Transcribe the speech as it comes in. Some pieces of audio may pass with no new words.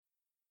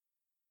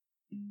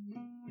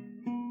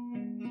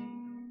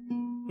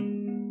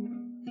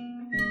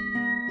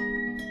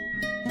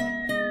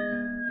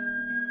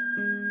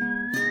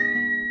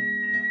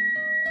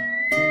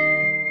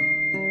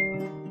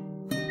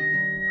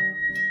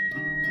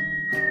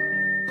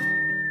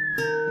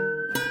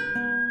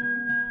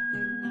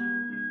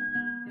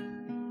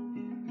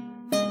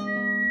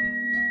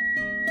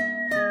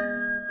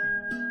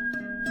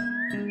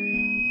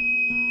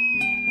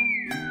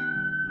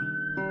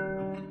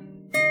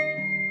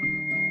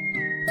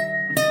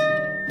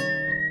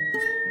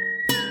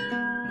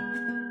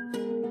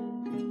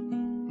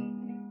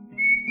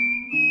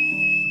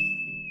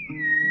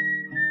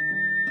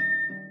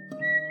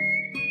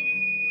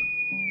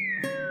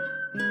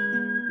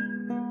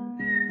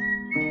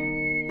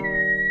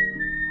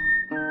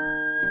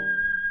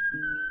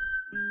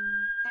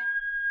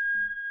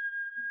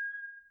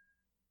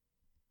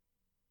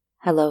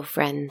Hello,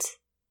 friends.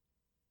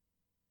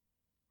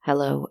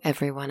 Hello,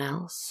 everyone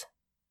else.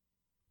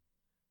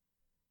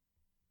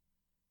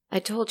 I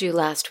told you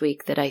last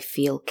week that I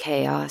feel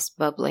chaos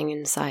bubbling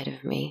inside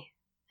of me,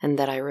 and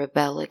that I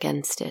rebel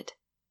against it.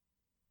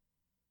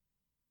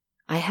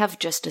 I have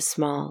just a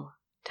small,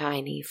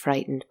 tiny,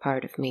 frightened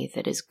part of me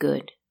that is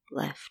good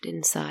left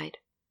inside.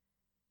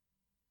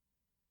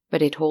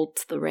 But it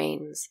holds the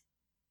reins.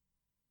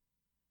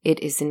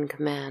 It is in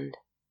command.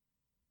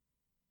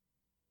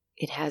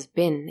 It has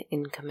been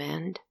in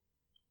command.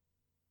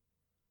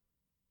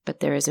 But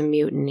there is a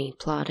mutiny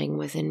plotting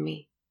within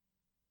me.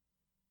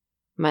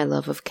 My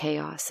love of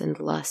chaos and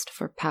lust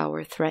for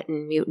power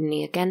threaten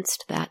mutiny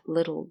against that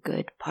little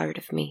good part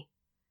of me.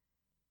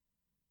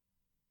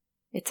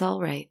 It's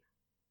all right.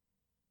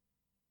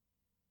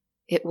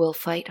 It will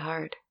fight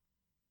hard.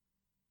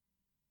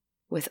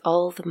 With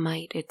all the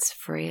might its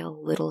frail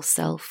little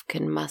self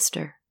can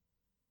muster.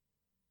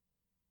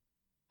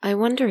 I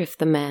wonder if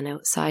the man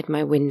outside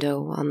my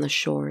window on the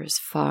shores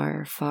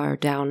far, far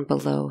down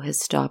below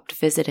has stopped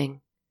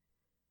visiting.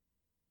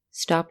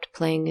 Stopped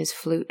playing his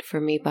flute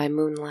for me by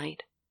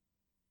moonlight.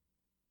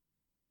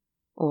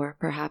 Or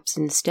perhaps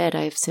instead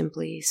I have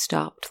simply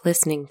stopped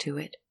listening to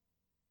it.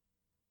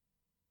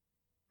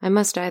 I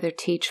must either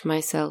teach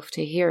myself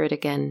to hear it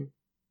again,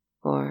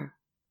 or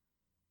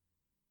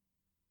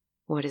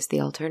what is the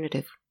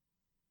alternative?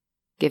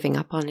 Giving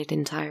up on it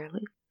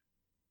entirely?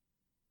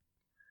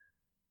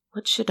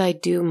 What should I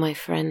do, my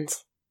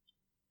friends?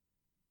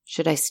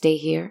 Should I stay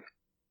here?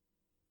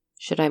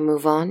 Should I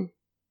move on?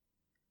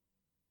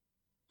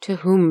 To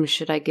whom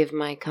should I give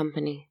my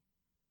company?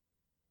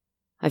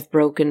 I've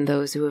broken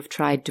those who have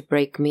tried to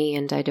break me,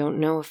 and I don't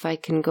know if I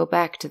can go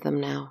back to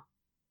them now.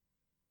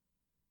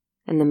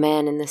 And the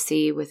man in the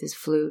sea with his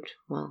flute,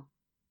 well,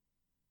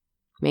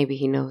 maybe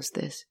he knows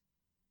this.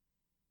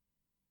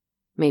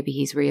 Maybe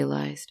he's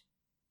realized.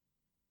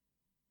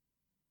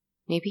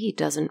 Maybe he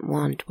doesn't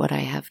want what I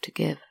have to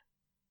give.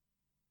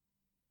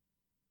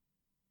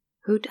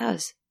 Who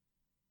does?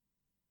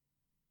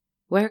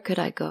 Where could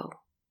I go?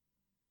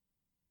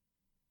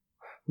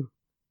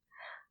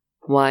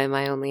 Why am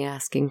I only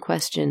asking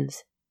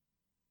questions?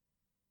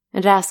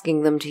 And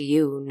asking them to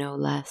you, no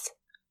less.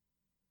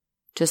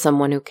 To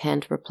someone who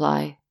can't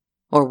reply,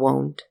 or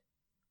won't.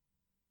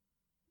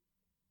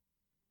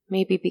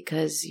 Maybe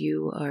because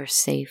you are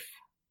safe.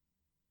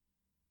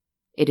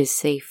 It is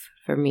safe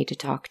for me to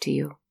talk to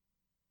you.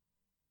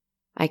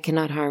 I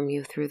cannot harm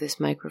you through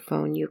this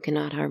microphone. You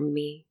cannot harm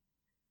me.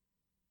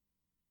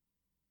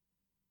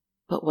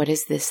 But what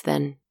is this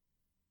then?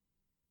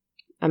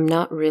 I'm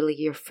not really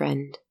your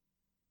friend.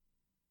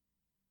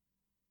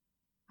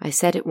 I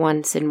said it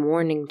once in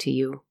warning to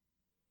you.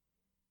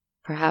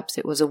 Perhaps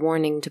it was a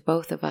warning to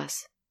both of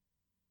us.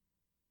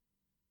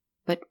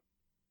 But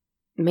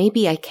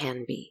maybe I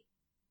can be.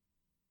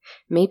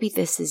 Maybe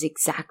this is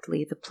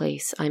exactly the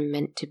place I'm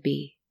meant to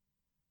be.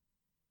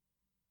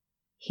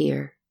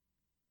 Here,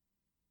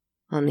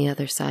 on the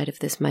other side of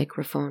this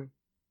microphone.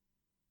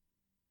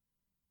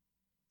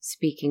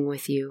 Speaking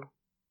with you.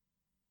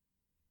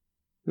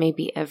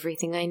 Maybe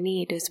everything I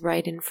need is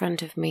right in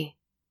front of me.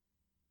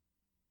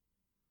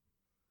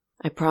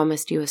 I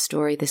promised you a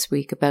story this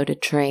week about a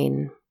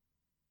train.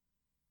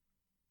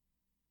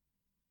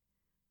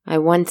 I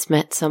once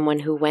met someone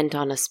who went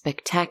on a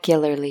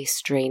spectacularly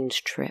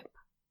strange trip.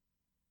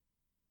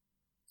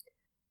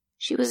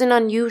 She was an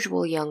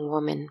unusual young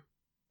woman.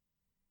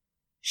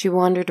 She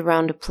wandered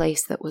around a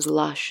place that was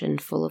lush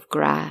and full of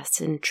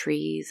grass and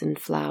trees and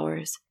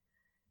flowers.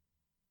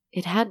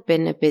 It had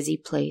been a busy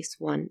place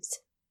once,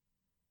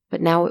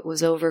 but now it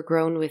was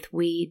overgrown with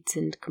weeds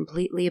and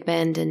completely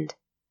abandoned.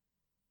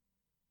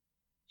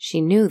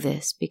 She knew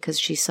this because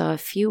she saw a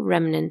few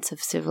remnants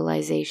of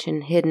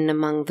civilization hidden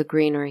among the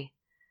greenery,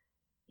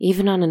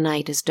 even on a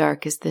night as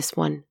dark as this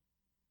one.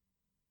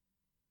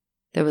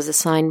 There was a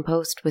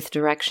signpost with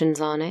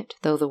directions on it,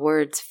 though the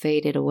words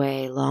faded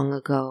away long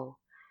ago,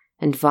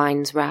 and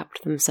vines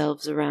wrapped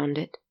themselves around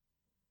it.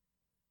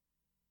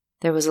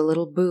 There was a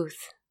little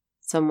booth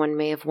someone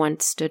may have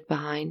once stood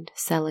behind,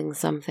 selling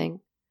something,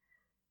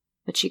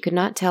 but she could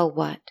not tell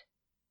what.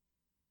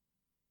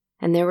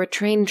 And there were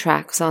train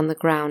tracks on the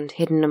ground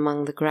hidden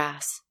among the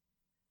grass.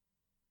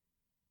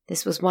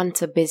 This was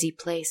once a busy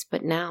place,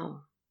 but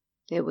now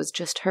it was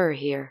just her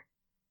here.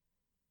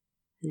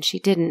 And she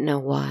didn't know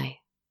why.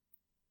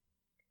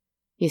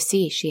 You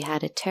see, she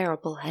had a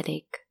terrible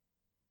headache.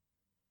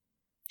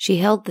 She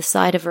held the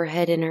side of her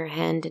head in her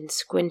hand and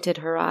squinted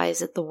her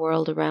eyes at the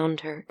world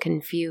around her,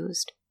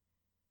 confused.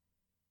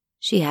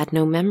 She had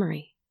no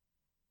memory.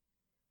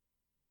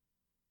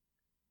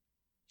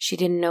 She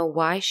didn't know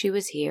why she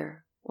was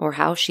here or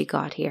how she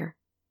got here.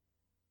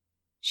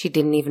 She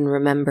didn't even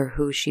remember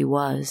who she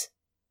was.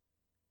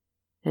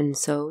 And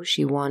so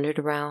she wandered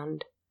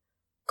around,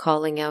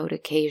 calling out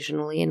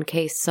occasionally in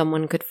case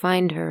someone could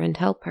find her and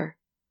help her.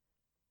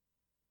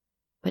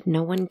 But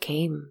no one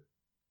came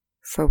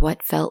for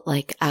what felt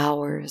like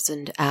hours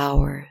and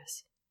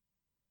hours.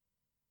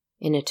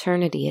 In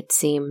eternity, it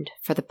seemed,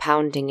 for the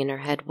pounding in her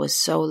head was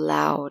so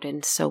loud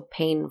and so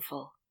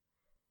painful.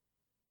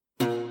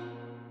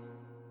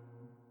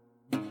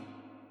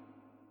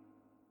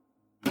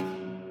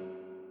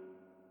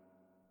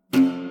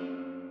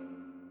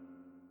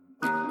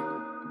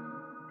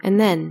 And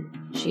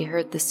then she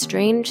heard the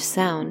strange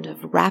sound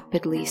of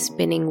rapidly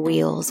spinning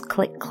wheels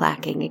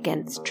click-clacking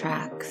against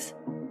tracks,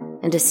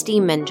 and a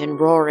steam engine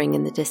roaring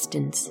in the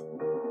distance.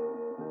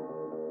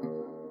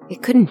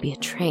 It couldn't be a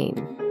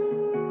train.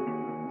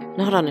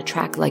 Not on a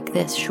track like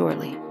this,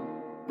 surely.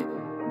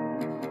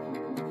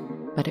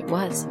 But it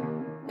was.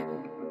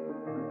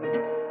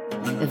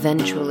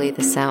 Eventually,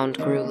 the sound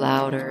grew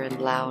louder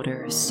and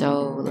louder,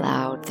 so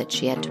loud that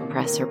she had to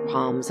press her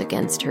palms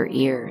against her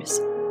ears.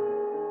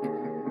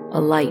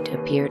 A light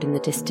appeared in the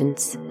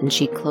distance, and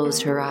she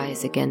closed her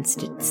eyes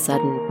against its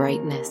sudden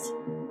brightness.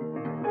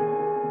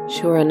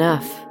 Sure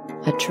enough,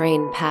 a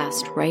train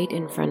passed right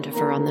in front of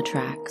her on the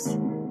tracks.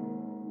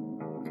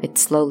 It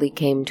slowly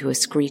came to a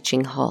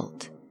screeching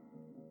halt.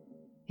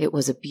 It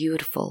was a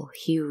beautiful,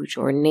 huge,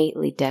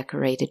 ornately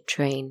decorated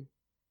train.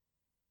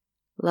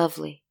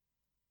 Lovely.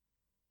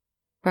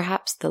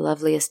 Perhaps the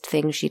loveliest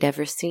thing she'd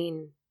ever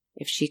seen,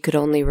 if she could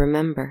only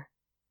remember.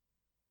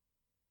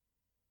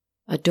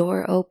 A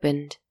door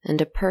opened,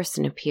 and a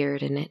person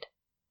appeared in it.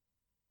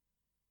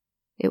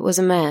 It was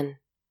a man.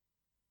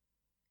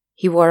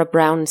 He wore a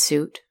brown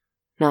suit,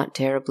 not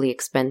terribly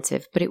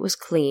expensive, but it was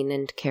clean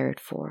and cared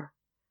for.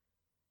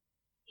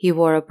 He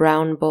wore a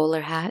brown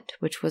bowler hat,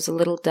 which was a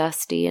little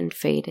dusty and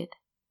faded.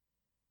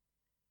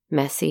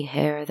 Messy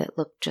hair that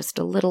looked just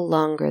a little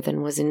longer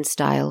than was in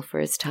style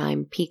for his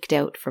time peeked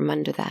out from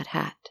under that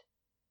hat.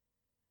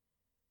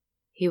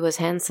 He was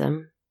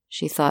handsome,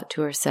 she thought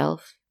to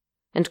herself,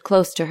 and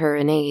close to her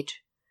in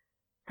age.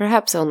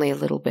 Perhaps only a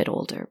little bit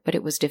older, but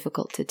it was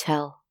difficult to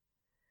tell.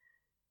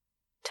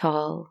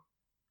 Tall,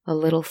 a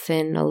little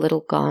thin, a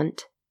little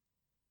gaunt,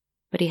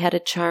 but he had a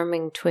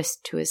charming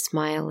twist to his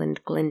smile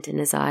and glint in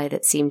his eye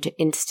that seemed to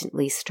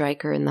instantly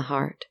strike her in the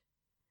heart.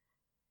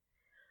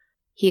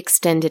 He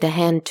extended a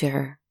hand to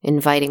her,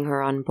 inviting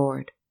her on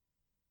board.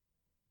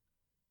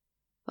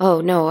 "Oh,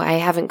 no, I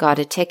haven't got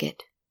a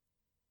ticket,"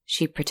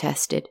 she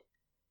protested,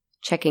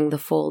 checking the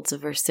folds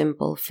of her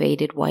simple,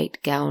 faded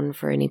white gown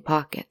for any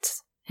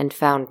pockets, and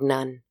found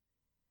none.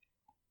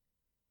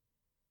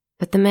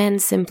 But the man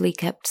simply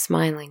kept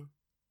smiling.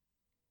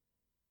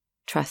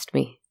 "Trust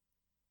me,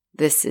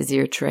 this is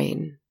your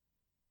train."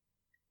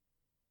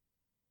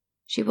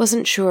 She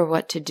wasn't sure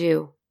what to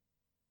do.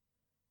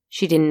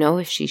 She didn't know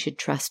if she should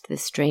trust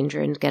this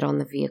stranger and get on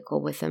the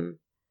vehicle with him.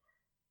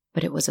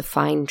 But it was a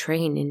fine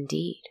train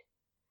indeed,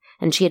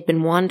 and she had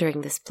been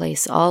wandering this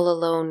place all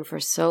alone for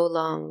so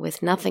long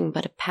with nothing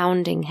but a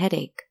pounding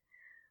headache,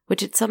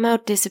 which had somehow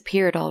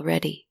disappeared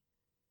already.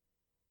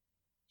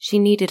 She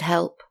needed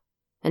help,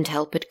 and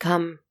help had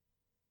come.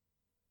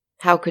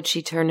 How could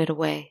she turn it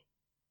away?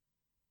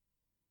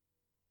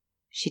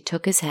 She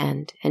took his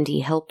hand, and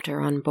he helped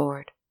her on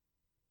board.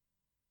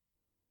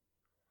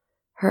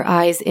 Her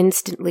eyes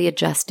instantly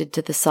adjusted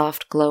to the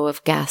soft glow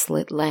of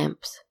gaslit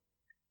lamps.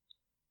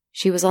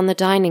 She was on the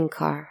dining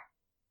car.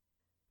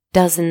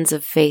 Dozens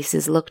of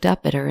faces looked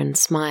up at her and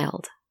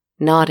smiled,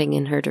 nodding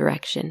in her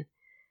direction,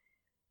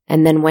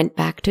 and then went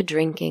back to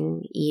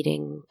drinking,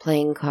 eating,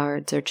 playing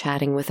cards, or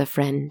chatting with a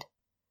friend.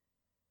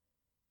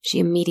 She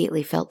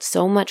immediately felt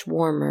so much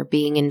warmer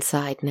being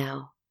inside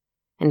now,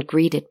 and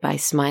greeted by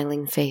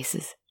smiling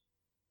faces.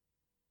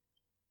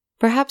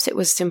 Perhaps it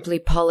was simply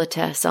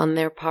politesse on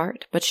their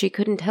part, but she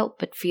couldn't help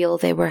but feel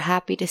they were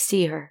happy to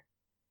see her.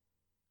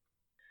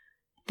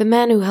 The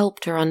man who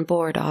helped her on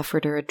board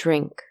offered her a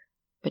drink,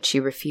 but she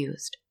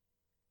refused.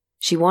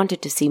 She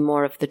wanted to see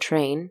more of the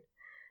train,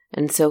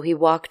 and so he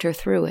walked her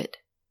through it.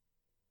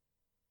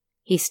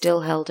 He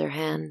still held her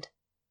hand.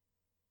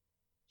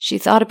 She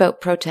thought about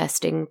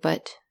protesting,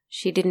 but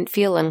she didn't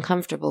feel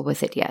uncomfortable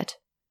with it yet,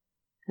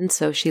 and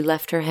so she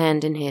left her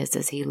hand in his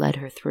as he led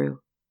her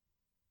through.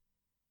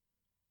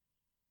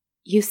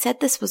 "You said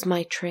this was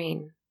my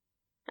train.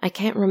 I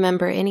can't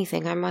remember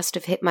anything. I must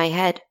have hit my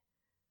head.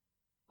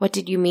 What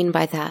did you mean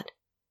by that?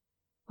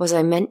 Was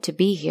I meant to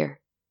be here?"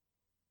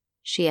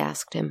 she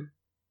asked him.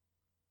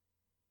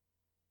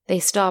 They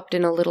stopped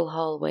in a little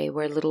hallway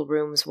where little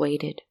rooms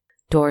waited,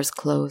 doors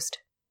closed.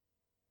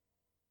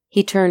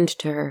 He turned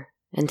to her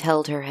and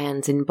held her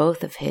hands in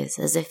both of his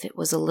as if it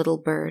was a little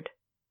bird.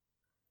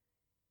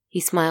 He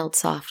smiled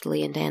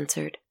softly and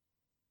answered,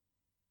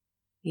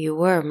 "You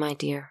were, my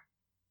dear.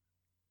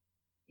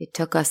 It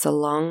took us a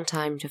long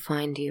time to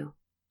find you,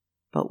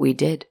 but we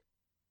did."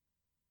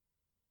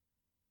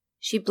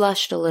 She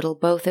blushed a little,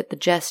 both at the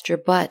gesture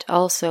but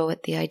also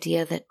at the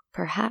idea that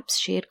perhaps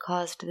she had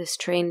caused this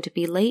train to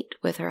be late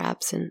with her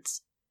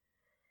absence.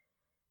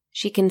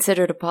 She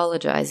considered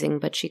apologizing,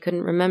 but she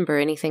couldn't remember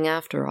anything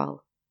after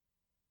all.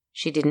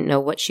 She didn't know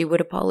what she would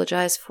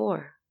apologize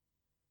for.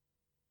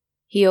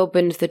 He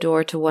opened the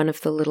door to one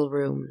of the little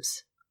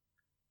rooms.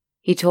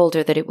 He told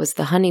her that it was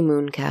the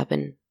honeymoon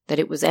cabin, that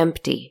it was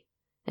empty,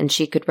 and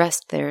she could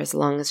rest there as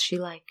long as she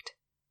liked.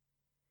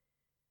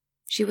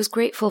 She was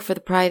grateful for the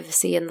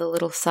privacy and the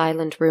little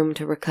silent room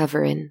to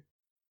recover in.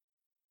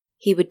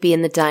 He would be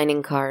in the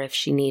dining car if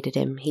she needed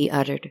him, he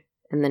uttered,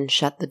 and then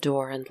shut the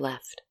door and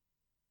left.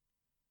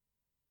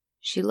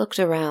 She looked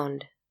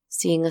around,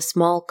 seeing a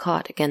small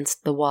cot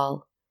against the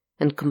wall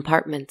and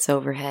compartments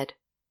overhead.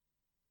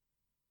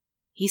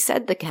 He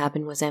said the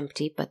cabin was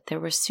empty, but there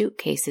were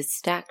suitcases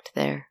stacked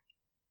there.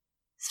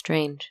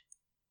 Strange.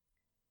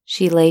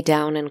 She lay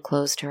down and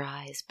closed her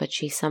eyes, but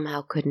she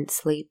somehow couldn't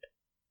sleep.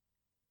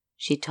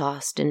 She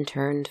tossed and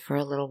turned for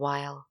a little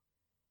while.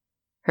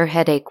 Her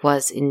headache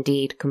was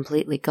indeed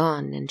completely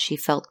gone, and she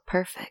felt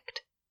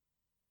perfect.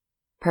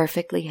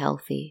 Perfectly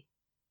healthy,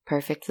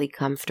 perfectly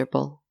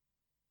comfortable.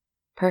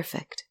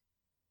 Perfect.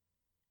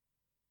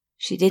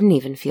 She didn't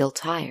even feel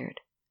tired.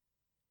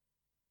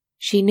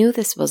 She knew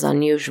this was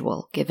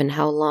unusual, given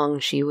how long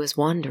she was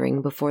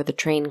wandering before the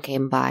train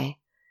came by,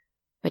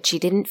 but she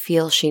didn't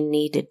feel she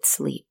needed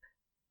sleep.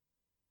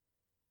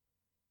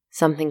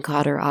 Something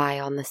caught her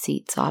eye on the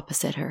seats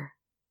opposite her.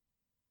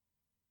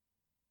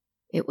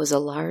 It was a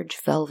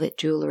large velvet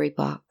jewelry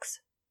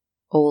box,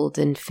 old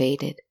and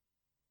faded.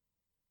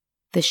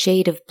 The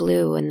shade of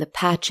blue and the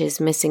patches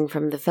missing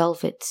from the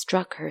velvet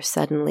struck her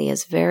suddenly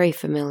as very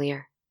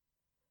familiar.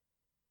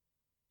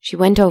 She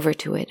went over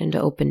to it and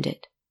opened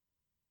it.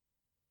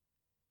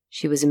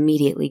 She was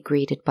immediately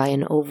greeted by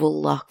an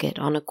oval locket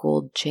on a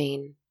gold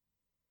chain.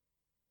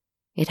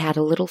 It had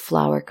a little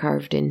flower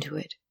carved into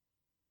it,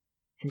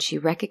 and she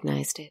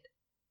recognized it.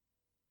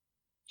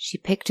 She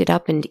picked it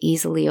up and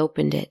easily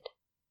opened it,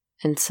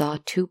 and saw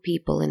two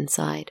people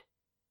inside.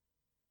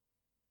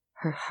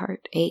 Her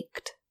heart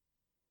ached.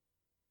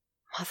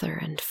 Mother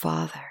and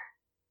father,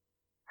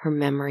 her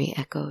memory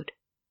echoed.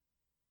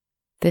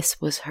 This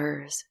was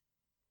hers.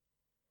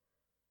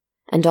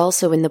 And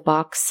also in the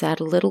box sat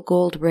a little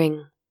gold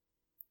ring.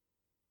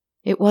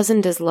 It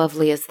wasn't as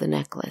lovely as the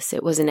necklace.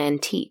 It was an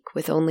antique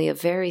with only a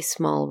very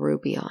small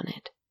ruby on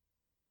it.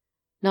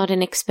 Not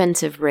an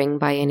expensive ring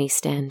by any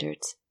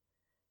standards,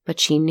 but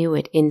she knew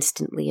it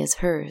instantly as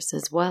hers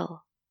as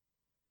well.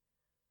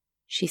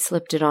 She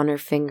slipped it on her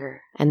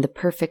finger, and the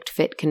perfect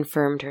fit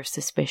confirmed her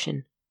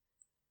suspicion.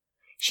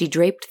 She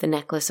draped the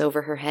necklace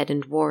over her head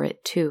and wore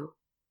it too.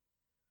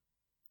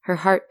 Her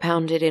heart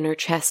pounded in her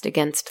chest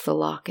against the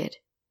locket.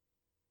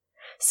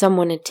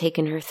 Someone had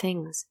taken her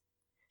things.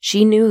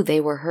 She knew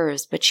they were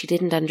hers, but she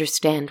didn't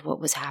understand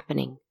what was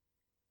happening.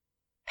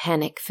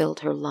 Panic filled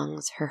her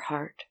lungs, her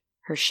heart,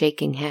 her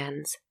shaking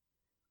hands.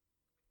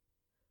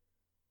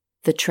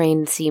 The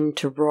train seemed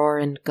to roar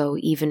and go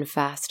even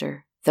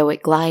faster, though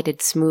it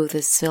glided smooth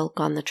as silk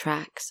on the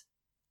tracks.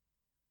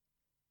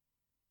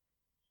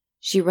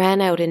 She ran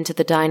out into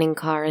the dining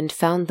car and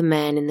found the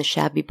man in the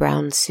shabby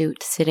brown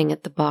suit sitting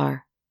at the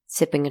bar,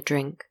 sipping a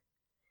drink.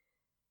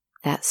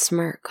 That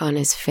smirk on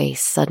his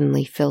face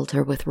suddenly filled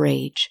her with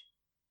rage.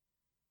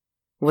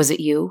 "Was it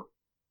you?"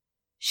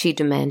 she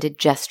demanded,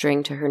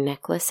 gesturing to her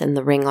necklace and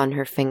the ring on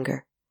her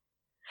finger.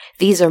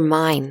 "These are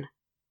mine.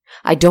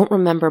 I don't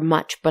remember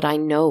much, but I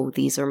know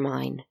these are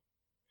mine.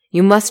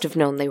 You must have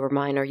known they were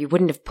mine, or you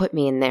wouldn't have put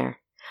me in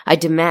there. I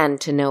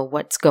demand to know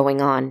what's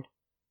going on."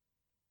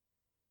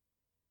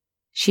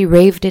 She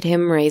raved at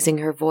him, raising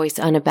her voice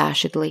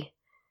unabashedly,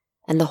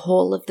 and the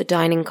whole of the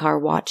dining car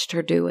watched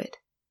her do it.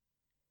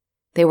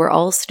 They were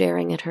all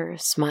staring at her,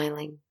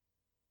 smiling,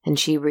 and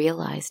she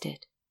realized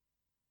it.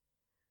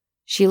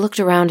 She looked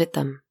around at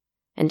them,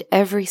 and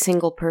every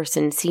single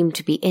person seemed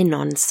to be in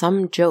on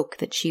some joke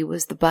that she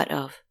was the butt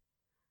of.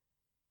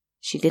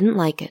 She didn't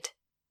like it.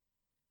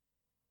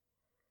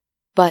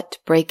 But,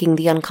 breaking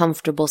the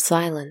uncomfortable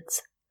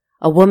silence,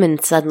 a woman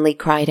suddenly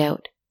cried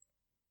out,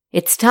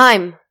 "It's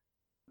time!"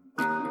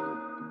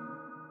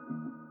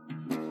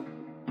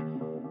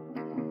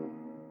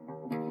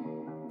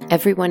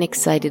 Everyone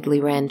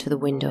excitedly ran to the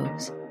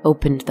windows,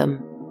 opened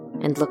them,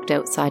 and looked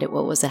outside at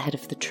what was ahead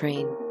of the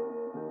train.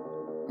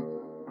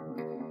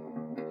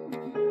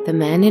 The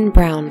man in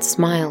brown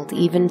smiled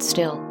even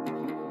still,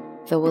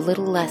 though a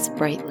little less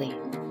brightly.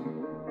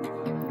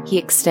 He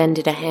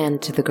extended a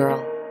hand to the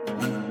girl.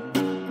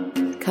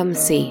 "Come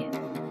see,"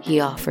 he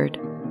offered.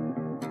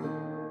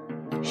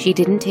 She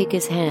didn't take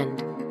his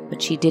hand,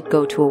 but she did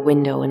go to a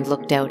window and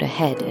looked out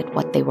ahead at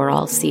what they were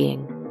all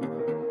seeing.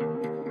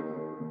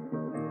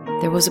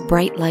 There was a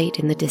bright light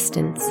in the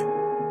distance,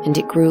 and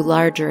it grew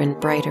larger and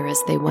brighter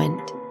as they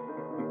went.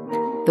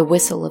 The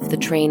whistle of the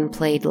train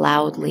played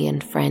loudly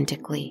and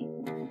frantically.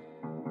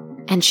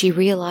 And she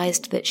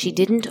realized that she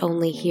didn't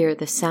only hear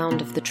the sound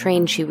of the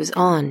train she was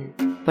on,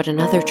 but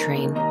another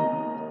train.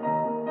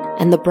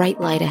 And the bright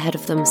light ahead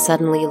of them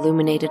suddenly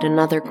illuminated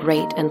another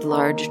great and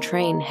large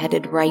train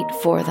headed right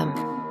for them.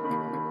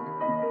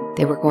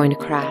 They were going to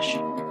crash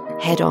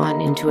head-on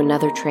into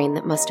another train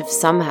that must have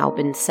somehow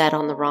been set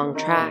on the wrong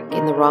track,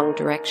 in the wrong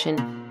direction.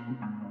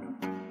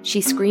 She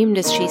screamed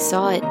as she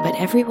saw it, but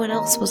everyone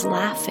else was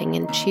laughing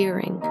and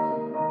cheering.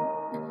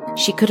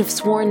 She could have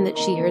sworn that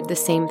she heard the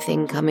same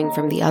thing coming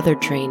from the other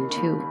train,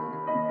 too.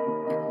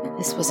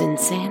 This was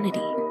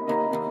insanity.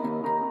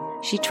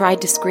 She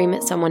tried to scream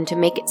at someone to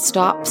make it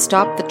stop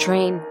the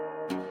train.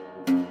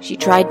 She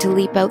tried to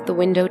leap out the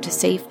window to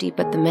safety,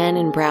 but the man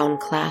in brown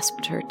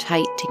clasped her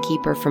tight to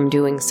keep her from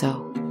doing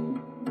so.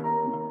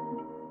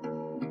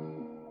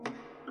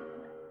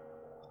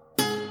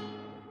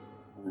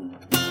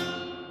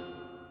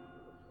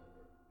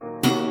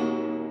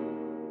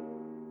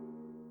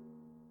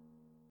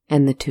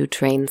 And the two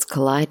trains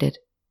collided.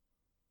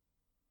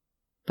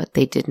 But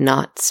they did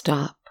not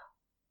stop.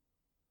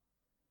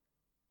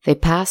 They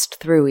passed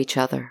through each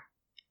other,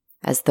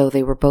 as though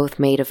they were both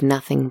made of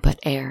nothing but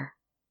air.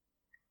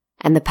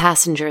 And the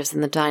passengers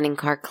in the dining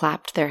car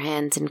clapped their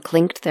hands and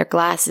clinked their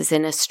glasses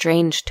in a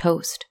strange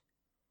toast.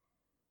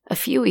 A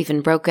few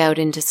even broke out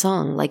into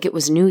song, like it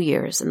was New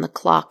Year's and the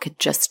clock had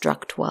just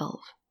struck 12.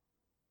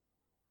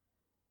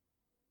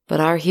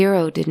 But our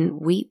hero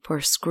didn't weep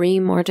or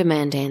scream or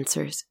demand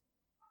answers.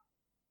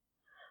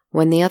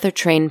 When the other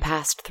train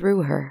passed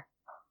through her,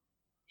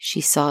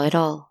 she saw it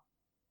all,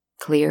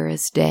 clear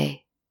as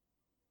day.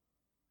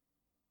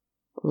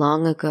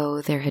 Long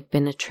ago there had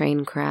been a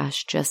train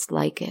crash just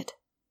like it.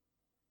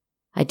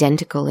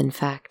 Identical, in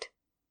fact.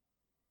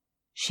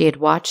 She had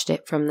watched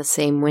it from the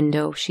same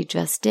window she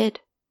just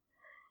did,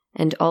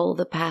 and all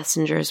the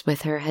passengers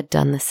with her had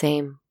done the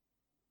same.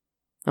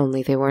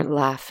 Only they weren't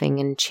laughing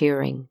and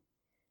cheering.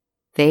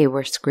 They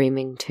were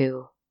screaming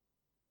too.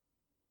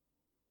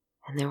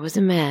 And there was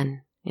a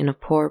man in a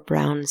poor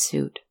brown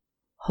suit,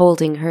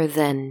 holding her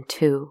then,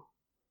 too.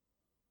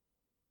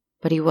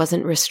 But he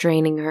wasn't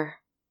restraining her.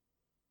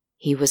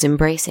 He was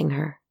embracing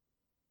her.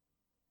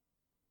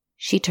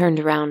 She turned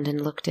around and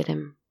looked at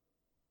him,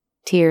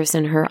 tears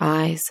in her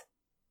eyes.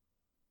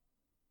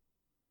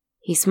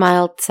 He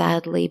smiled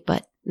sadly,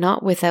 but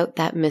not without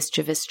that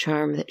mischievous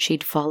charm that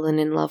she'd fallen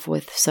in love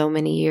with so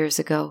many years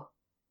ago.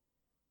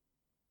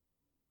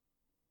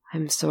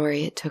 "I'm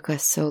sorry it took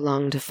us so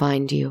long to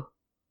find you,"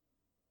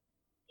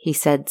 he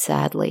said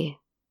sadly,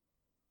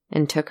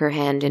 and took her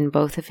hand in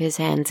both of his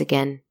hands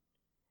again.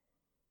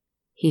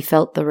 He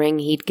felt the ring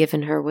he'd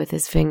given her with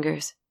his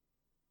fingers.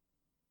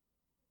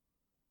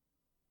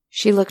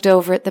 She looked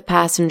over at the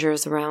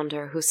passengers around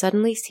her, who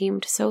suddenly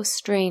seemed so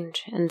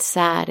strange and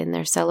sad in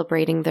their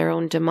celebrating their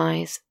own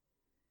demise.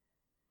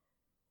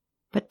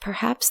 But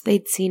perhaps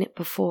they'd seen it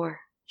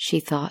before,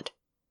 she thought.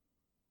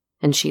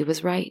 And she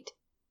was right.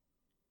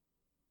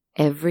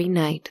 Every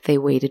night they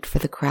waited for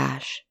the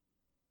crash.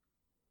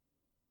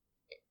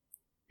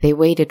 They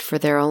waited for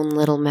their own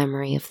little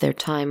memory of their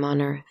time on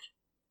Earth.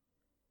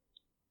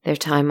 Their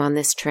time on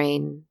this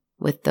train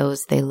with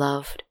those they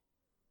loved.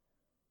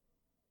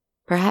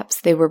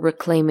 Perhaps they were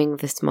reclaiming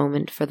this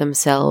moment for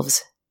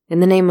themselves, in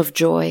the name of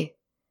joy,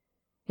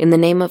 in the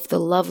name of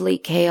the lovely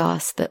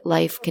chaos that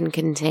life can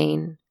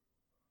contain.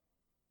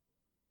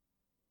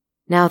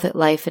 Now that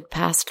life had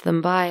passed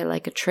them by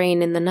like a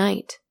train in the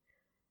night,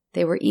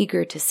 they were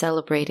eager to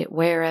celebrate it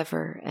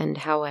wherever and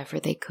however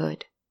they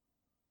could.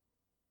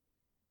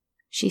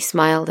 She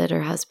smiled at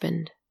her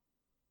husband,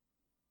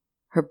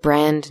 her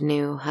brand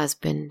new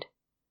husband,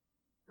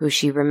 who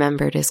she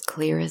remembered as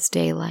clear as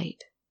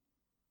daylight,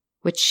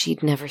 which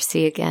she'd never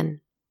see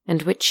again,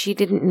 and which she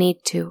didn't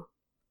need to.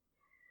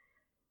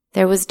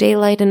 There was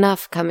daylight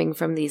enough coming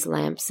from these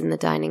lamps in the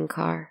dining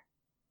car,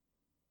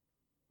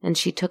 and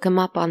she took him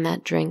up on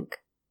that drink.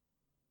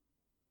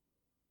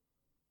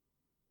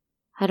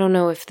 I don't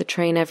know if the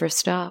train ever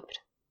stopped.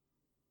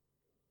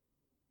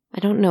 I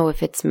don't know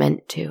if it's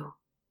meant to.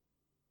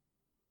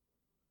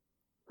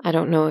 I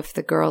don't know if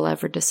the girl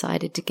ever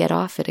decided to get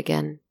off it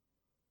again.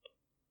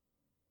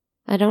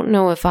 I don't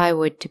know if I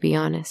would, to be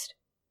honest.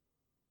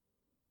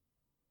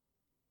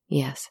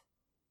 Yes.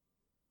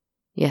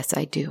 Yes,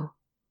 I do.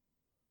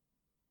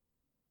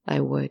 I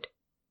would.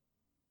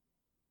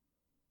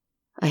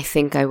 I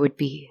think I would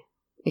be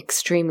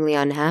extremely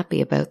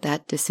unhappy about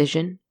that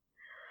decision.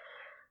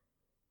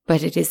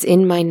 But it is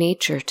in my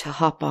nature to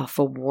hop off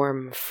a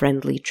warm,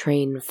 friendly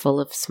train full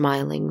of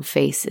smiling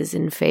faces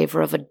in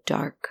favor of a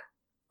dark,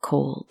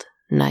 cold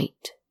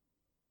night.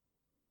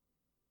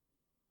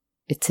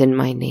 It's in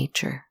my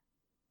nature.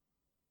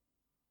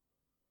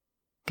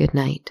 Good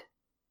night,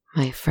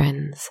 my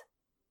friends.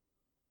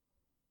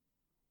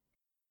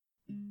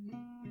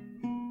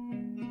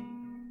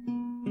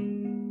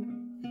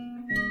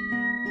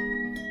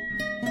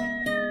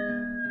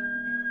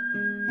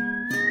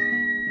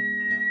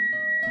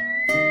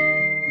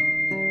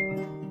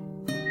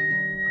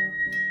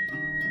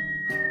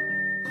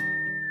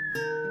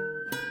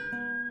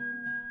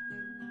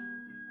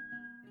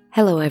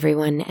 Hello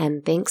everyone,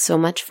 and thanks so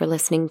much for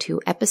listening to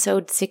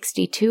episode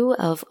 62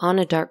 of On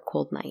a Dark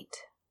Cold Night.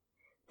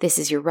 This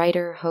is your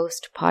writer,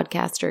 host,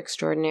 podcaster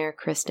extraordinaire,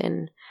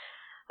 Kristen.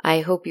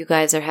 I hope you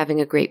guys are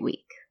having a great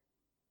week.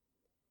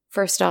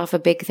 First off, a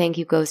big thank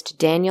you goes to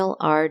Daniel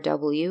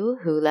R.W.,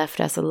 who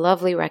left us a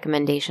lovely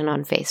recommendation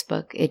on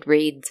Facebook. It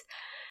reads,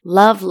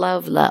 "Love,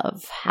 love,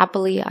 love.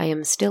 Happily, I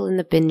am still in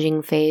the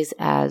binging phase,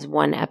 as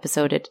one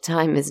episode at a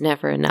time is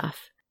never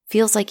enough.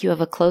 Feels like you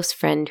have a close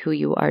friend who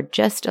you are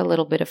just a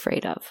little bit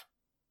afraid of.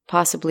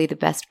 Possibly the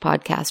best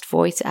podcast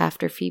voice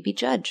after Phoebe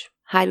Judge.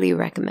 Highly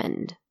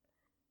recommend."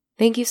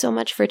 Thank you so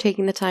much for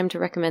taking the time to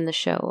recommend the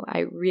show.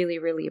 I really,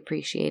 really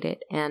appreciate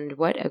it, and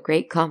what a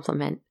great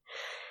compliment.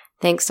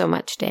 Thanks so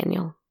much,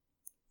 Daniel.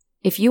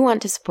 If you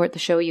want to support the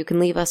show, you can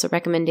leave us a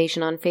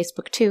recommendation on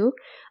Facebook too.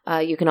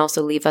 You can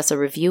also leave us a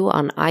review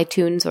on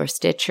iTunes or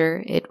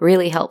Stitcher. It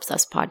really helps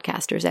us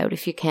podcasters out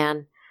if you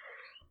can.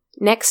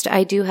 Next,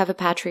 I do have a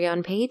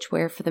Patreon page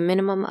where for the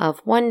minimum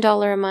of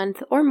 $1 a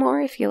month, or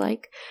more if you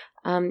like,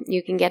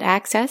 you can get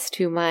access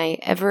to my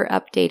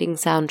ever-updating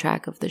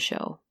soundtrack of the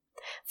show.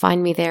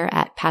 Find me there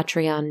at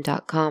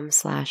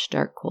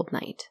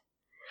patreon.com/darkcoldnight.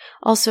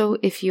 Also,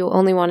 if you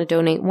only want to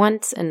donate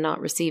once and not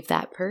receive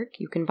that perk,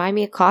 you can buy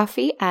me a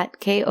coffee at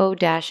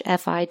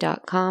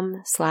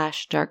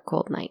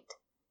ko-fi.com/darkcoldnight.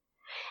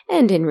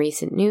 And in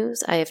recent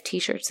news, I have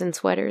t-shirts and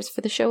sweaters for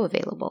the show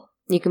available.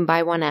 You can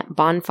buy one at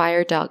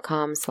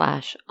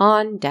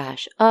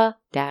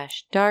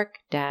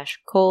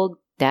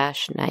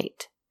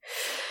bonfire.com/on-a-dark-cold-night.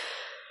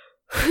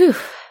 Whew.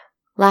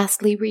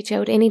 Lastly, reach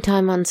out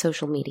anytime on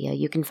social media.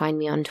 You can find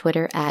me on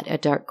Twitter at A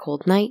Dark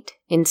Cold Night,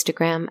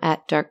 Instagram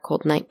at Dark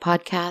Cold Night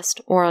Podcast,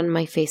 or on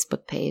my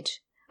Facebook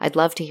page. I'd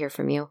love to hear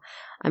from you.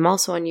 I'm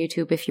also on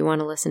YouTube if you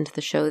want to listen to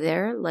the show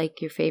there,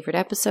 like your favorite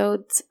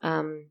episodes,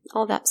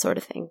 all that sort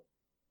of thing.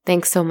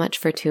 Thanks so much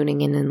for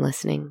tuning in and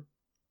listening.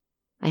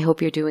 I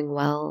hope you're doing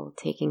well,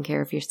 taking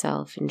care of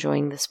yourself,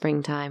 enjoying the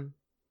springtime.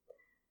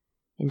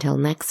 Until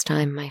next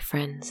time, my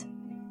friends.